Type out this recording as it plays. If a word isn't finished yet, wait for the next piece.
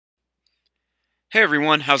Hey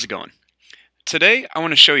everyone, how's it going? Today I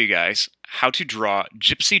want to show you guys how to draw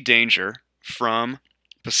Gypsy Danger from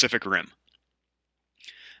Pacific Rim.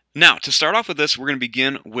 Now, to start off with this, we're going to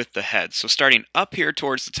begin with the head. So starting up here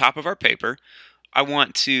towards the top of our paper, I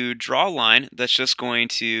want to draw a line that's just going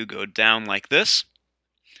to go down like this.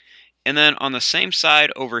 And then on the same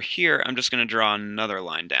side over here, I'm just going to draw another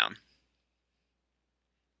line down.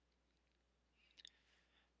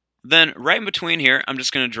 Then right in between here, I'm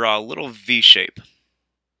just going to draw a little V shape.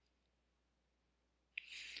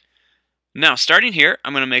 Now, starting here,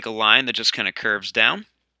 I'm going to make a line that just kind of curves down.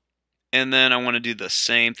 And then I want to do the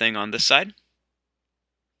same thing on this side.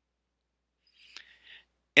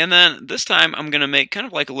 And then this time I'm going to make kind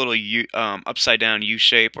of like a little upside down U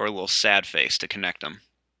shape or a little sad face to connect them.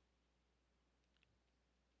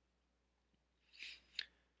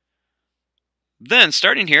 Then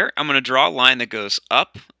starting here, I'm going to draw a line that goes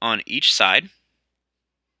up on each side.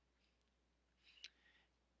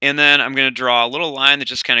 And then I'm going to draw a little line that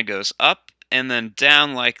just kind of goes up and then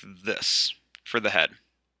down like this for the head.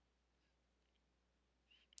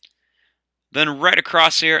 Then right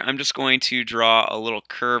across here, I'm just going to draw a little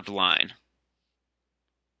curved line.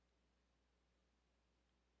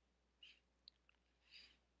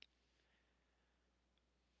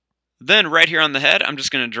 Then right here on the head, I'm just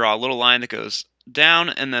going to draw a little line that goes down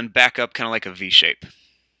and then back up kind of like a V shape.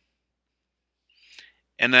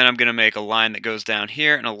 And then I'm going to make a line that goes down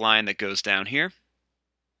here and a line that goes down here.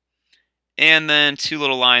 And then two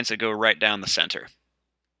little lines that go right down the center.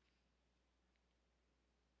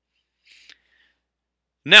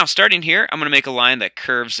 Now starting here, I'm going to make a line that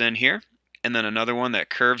curves in here, and then another one that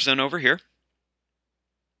curves in over here.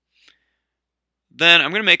 Then I'm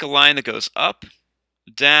going to make a line that goes up,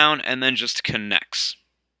 down, and then just connects.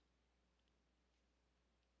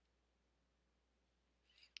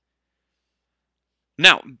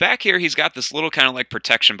 Now, back here, he's got this little kind of like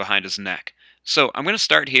protection behind his neck. So I'm going to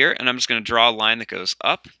start here, and I'm just going to draw a line that goes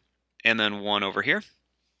up, and then one over here.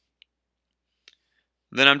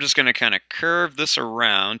 Then I'm just going to kind of curve this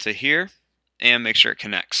around to here, and make sure it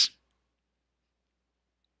connects.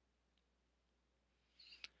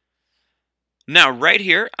 Now, right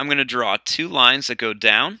here, I'm going to draw two lines that go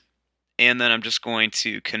down, and then I'm just going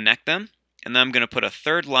to connect them, and then I'm going to put a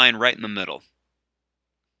third line right in the middle.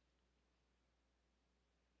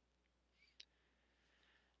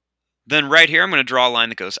 Then right here, I'm going to draw a line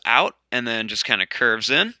that goes out, and then just kind of curves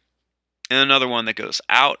in, and another one that goes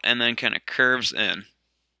out, and then kind of curves in.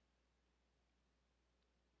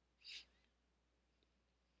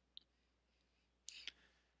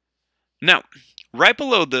 Now, right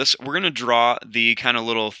below this, we're going to draw the kind of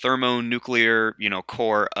little thermonuclear,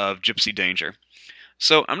 core of Gypsy Danger.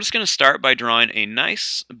 So I'm just going to start by drawing a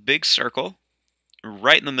nice big circle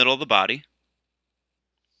right in the middle of the body.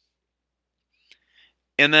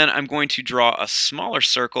 And then I'm going to draw a smaller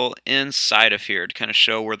circle inside of here to kind of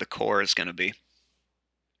show where the core is going to be.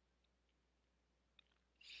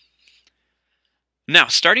 Now,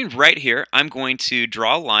 starting right here, I'm going to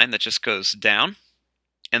draw a line that just goes down,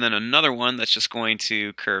 and then another one that's just going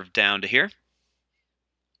to curve down to here.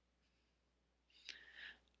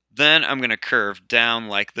 Then I'm going to curve down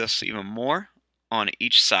like this even more on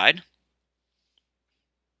each side.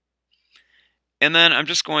 And then I'm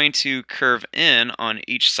just going to curve in on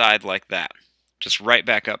each side like that, just right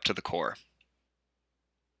back up to the core.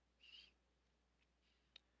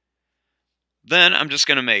 Then I'm just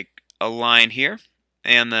going to make a line here,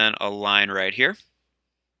 and then a line right here.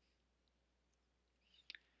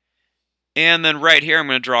 And then right here, I'm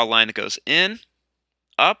going to draw a line that goes in,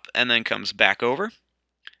 up, and then comes back over.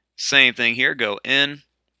 Same thing here, go in,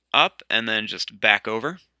 up, and then just back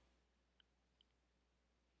over.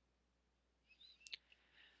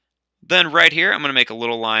 Then right here, I'm going to make a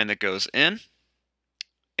little line that goes in,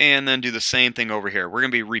 and then do the same thing over here. We're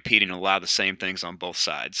going to be repeating a lot of the same things on both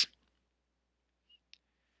sides.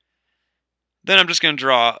 Then I'm just going to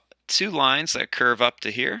draw two lines that curve up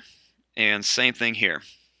to here, and same thing here.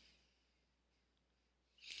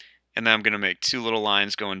 And then I'm going to make two little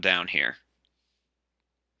lines going down here.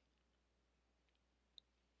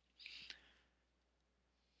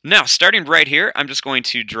 Now, starting right here, I'm just going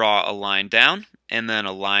to draw a line down, and then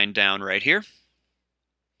a line down right here.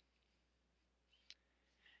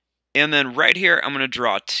 And then right here, I'm going to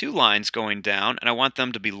draw two lines going down, and I want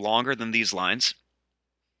them to be longer than these lines.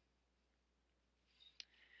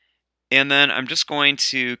 And then I'm just going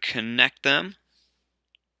to connect them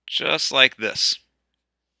just like this.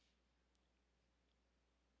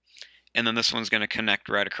 And then this one's going to connect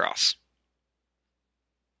right across.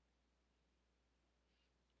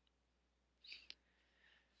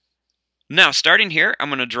 Now, starting here, I'm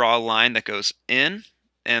going to draw a line that goes in,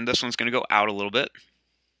 and this one's going to go out a little bit.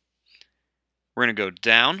 We're going to go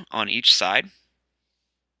down on each side.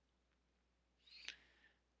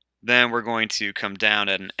 Then we're going to come down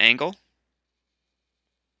at an angle.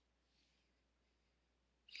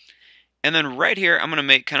 And then right here, I'm going to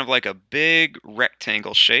make kind of like a big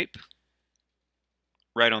rectangle shape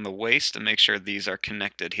right on the waist and make sure these are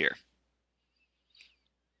connected here.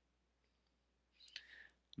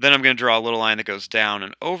 Then I'm going to draw a little line that goes down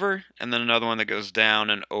and over, and then another one that goes down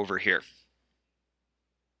and over here.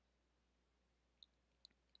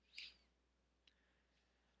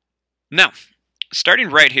 Now, starting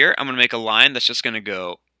right here, I'm going to make a line that's just going to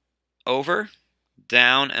go over,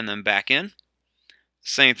 down, and then back in.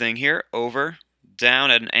 Same thing here, over, down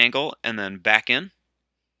at an angle, and then back in.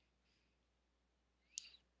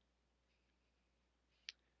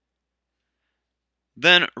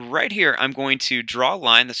 Then right here, I'm going to draw a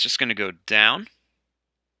line that's just going to go down,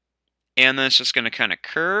 and then it's just going to kind of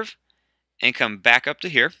curve and come back up to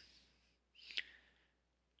here.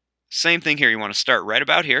 Same thing here, you want to start right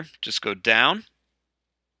about here, just go down,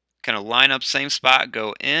 kind of line up same spot,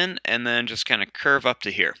 go in, and then just kind of curve up to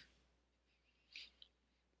here.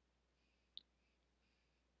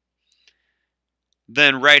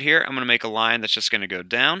 Then right here, I'm going to make a line that's just going to go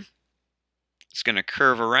down, it's going to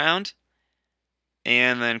curve around,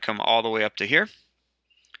 and then come all the way up to here.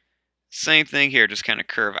 Same thing here, just kind of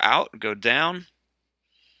curve out, go down,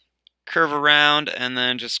 curve around, and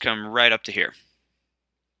then just come right up to here.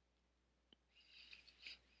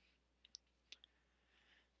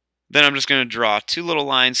 Then I'm just going to draw two little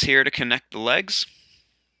lines here to connect the legs.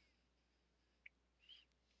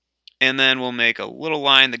 And then we'll make a little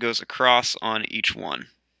line that goes across on each one.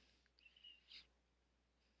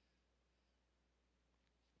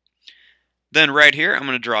 Then right here, I'm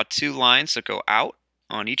going to draw two lines that go out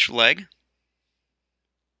on each leg.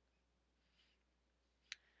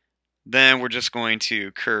 Then we're just going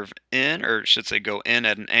to curve in, or should say go in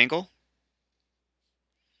at an angle.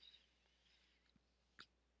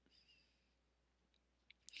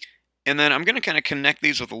 And then I'm going to kind of connect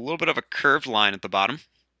these with a little bit of a curved line at the bottom.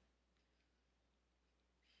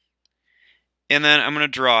 And then I'm going to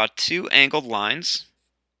draw two angled lines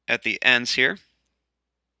at the ends here.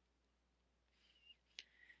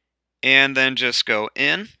 And then just go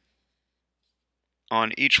in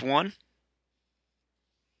on each one.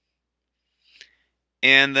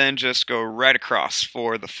 And then just go right across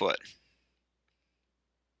for the foot.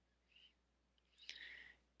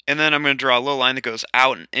 And then I'm going to draw a little line that goes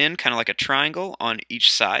out and in, kind of like a triangle on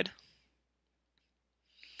each side.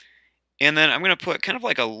 And then I'm going to put kind of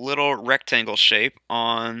like a little rectangle shape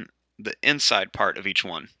on the inside part of each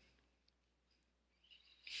one.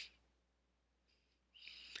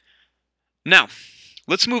 Now,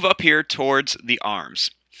 let's move up here towards the arms.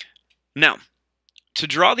 Now, to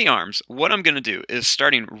draw the arms, what I'm going to do is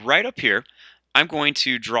starting right up here, I'm going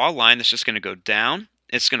to draw a line that's just going to go down.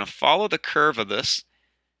 It's going to follow the curve of this,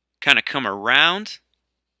 kind of come around,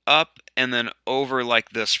 up, and then over like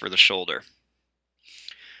this for the shoulder.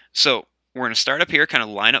 So we're going to start up here, kind of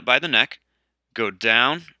line up by the neck, go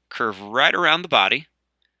down, curve right around the body,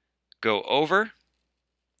 go over,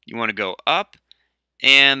 you want to go up,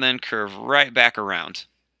 and then curve right back around.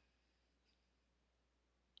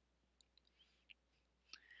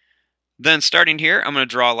 Then starting here, I'm going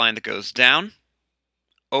to draw a line that goes down,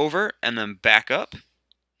 over, and then back up.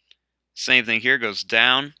 Same thing here, goes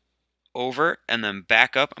down, over, and then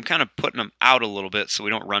back up. I'm kind of putting them out a little bit so we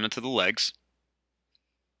don't run into the legs.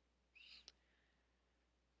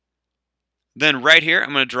 Then right here,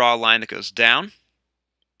 I'm going to draw a line that goes down,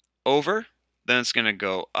 over, then it's going to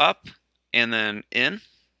go up, and then in.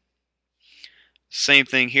 Same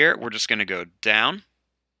thing here, we're just going to go down,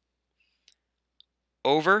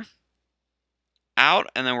 over, out,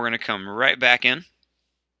 and then we're going to come right back in.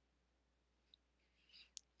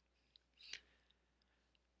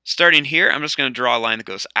 Starting here, I'm just going to draw a line that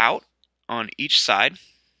goes out on each side.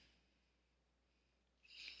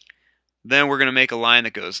 Then we're going to make a line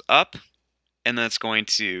that goes up, and then it's going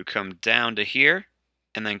to come down to here,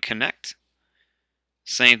 and then connect.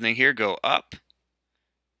 Same thing here, go up,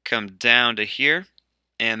 come down to here,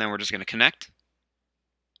 and then we're just going to connect.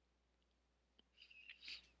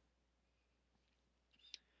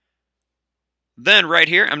 Then right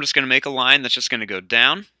here, I'm just going to make a line that's just going to go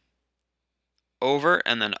down, over,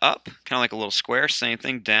 and then up, kind of like a little square. Same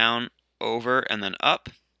thing, down, over, and then up.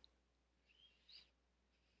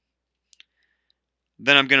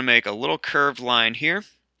 Then I'm going to make a little curved line here,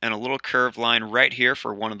 and a little curved line right here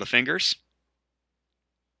for one of the fingers.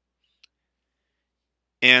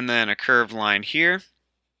 And then a curved line here,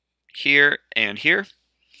 here, and here,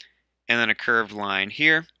 and then a curved line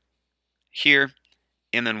here, here,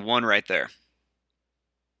 and then one right there.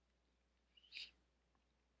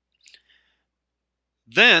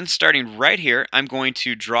 Then, starting right here, I'm going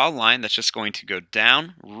to draw a line that's just going to go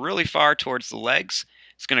down really far towards the legs.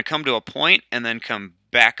 It's going to come to a point and then come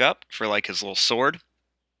back up for like his little sword.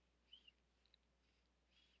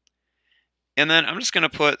 And then I'm just going to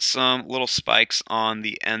put some little spikes on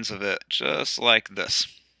the ends of it, just like this.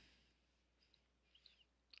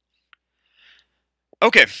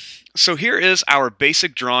 Okay, so here is our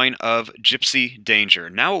basic drawing of Gypsy Danger.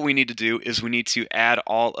 Now what we need to do is we need to add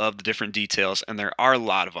all of the different details, and there are a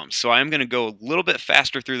lot of them. So I'm going to go a little bit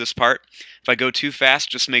faster through this part. If I go too fast,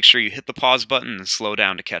 just make sure you hit the pause button and slow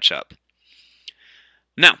down to catch up.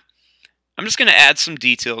 Now, I'm just going to add some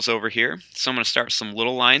details over here. So I'm going to start some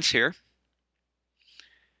little lines here.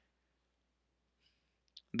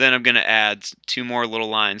 Then I'm going to add 2 more little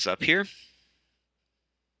lines up here.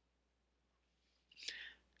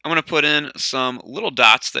 I'm going to put in some little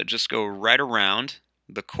dots that just go right around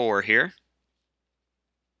the core here.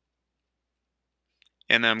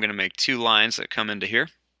 And then I'm going to make 2 lines that come into here.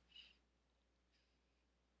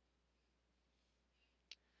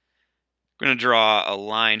 I'm going to draw a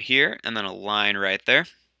line here and then a line right there.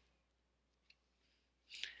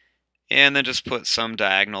 And then just put some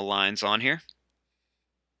diagonal lines on here.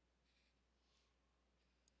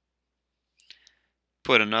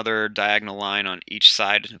 Put another diagonal line on each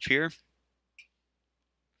side of here.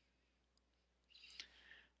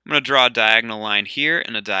 I'm going to draw a diagonal line here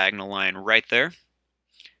and a diagonal line right there.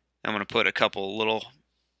 I'm going to put a couple little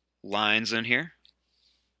lines in here.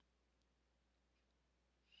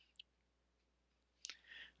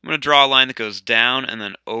 I'm going to draw a line that goes down and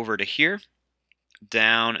then over to here,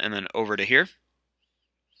 down and then over to here.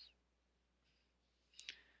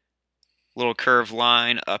 Little curved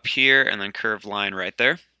line up here and then curved line right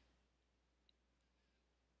there.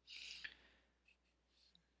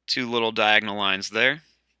 2 little diagonal lines there.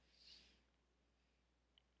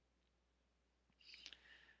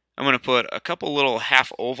 I'm going to put a couple little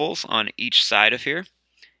half ovals on each side of here,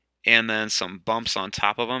 and then some bumps on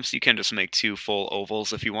top of them, so you can just make 2 full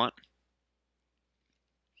ovals if you want.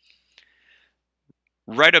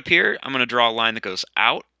 Right up here, I'm going to draw a line that goes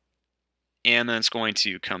out, and then it's going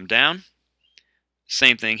to come down.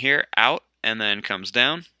 Same thing here, out, and then comes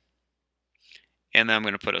down. And then I'm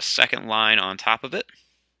going to put a second line on top of it.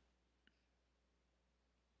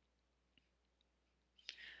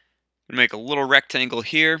 Make a little rectangle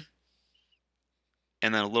here,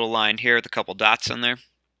 and then a little line here with a couple dots in there.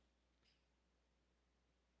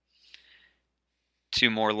 2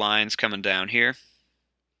 more lines coming down here.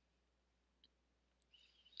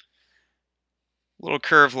 Little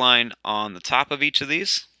curved line on the top of each of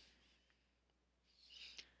these.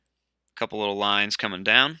 A couple little lines coming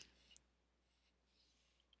down.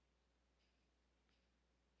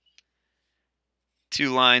 Two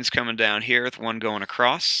lines coming down here with one going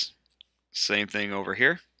across. Same thing over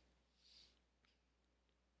here.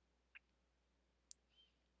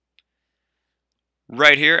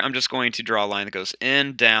 Right here, I'm just going to draw a line that goes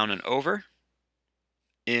in, down, and over.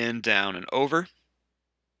 In, down, and over.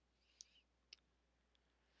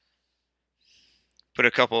 Put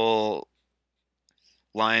a couple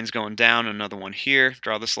lines going down, another one here.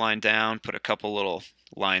 Draw this line down, put a couple little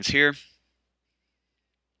lines here.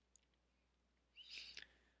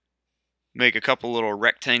 Make a couple little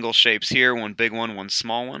rectangle shapes here, one big one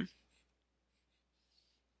small one.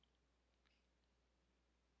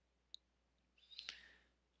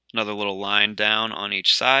 Another little line down on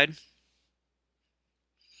each side.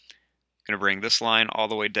 Going to bring this line all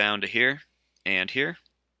the way down to here and here.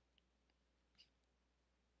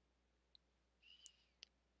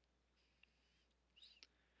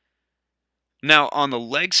 Now on the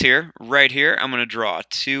legs here, right here, I'm going to draw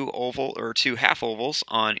 2 half ovals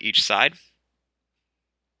on each side. A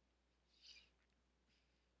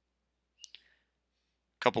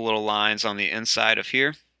couple little lines on the inside of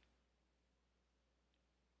here.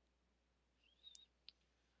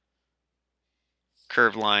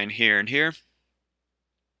 Curved line here and here.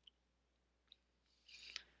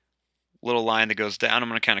 Little line that goes down. I'm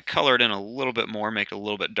going to kind of color it in a little bit more, make it a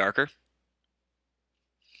little bit darker.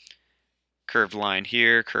 Curved line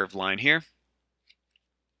here, curved line here.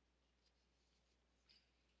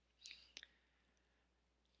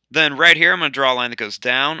 Then right here, I'm going to draw a line that goes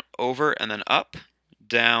down, over, and then up.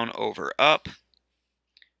 Down, over, up.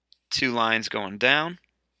 2 lines going down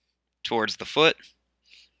towards the foot.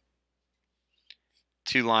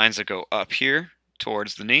 2 lines that go up here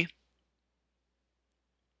towards the knee.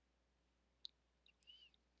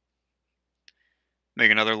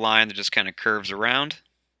 Make another line that just kind of curves around.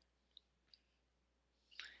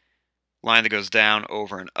 Line that goes down,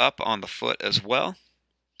 over, and up on the foot as well.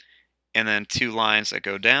 And then 2 lines that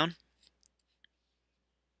go down.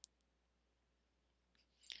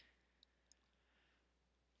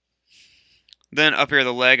 Then up here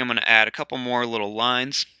the leg, I'm going to add a couple more little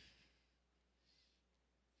lines.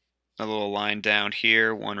 A little line down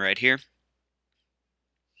here, one right here. A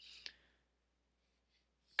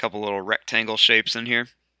couple little rectangle shapes in here.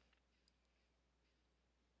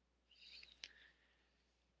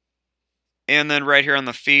 And then right here on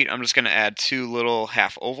the feet, I'm just going to add 2 little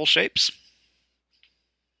half oval shapes.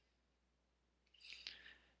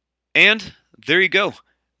 And there you go.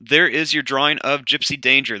 There is your drawing of Gypsy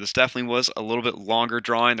Danger. This definitely was a little bit longer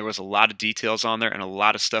drawing. There was a lot of details on there and a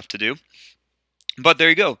lot of stuff to do. But there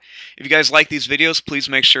you go. If you guys like these videos, please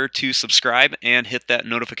make sure to subscribe and hit that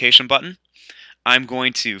notification button. I'm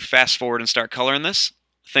going to fast forward and start coloring this.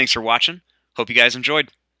 Thanks for watching. Hope you guys enjoyed.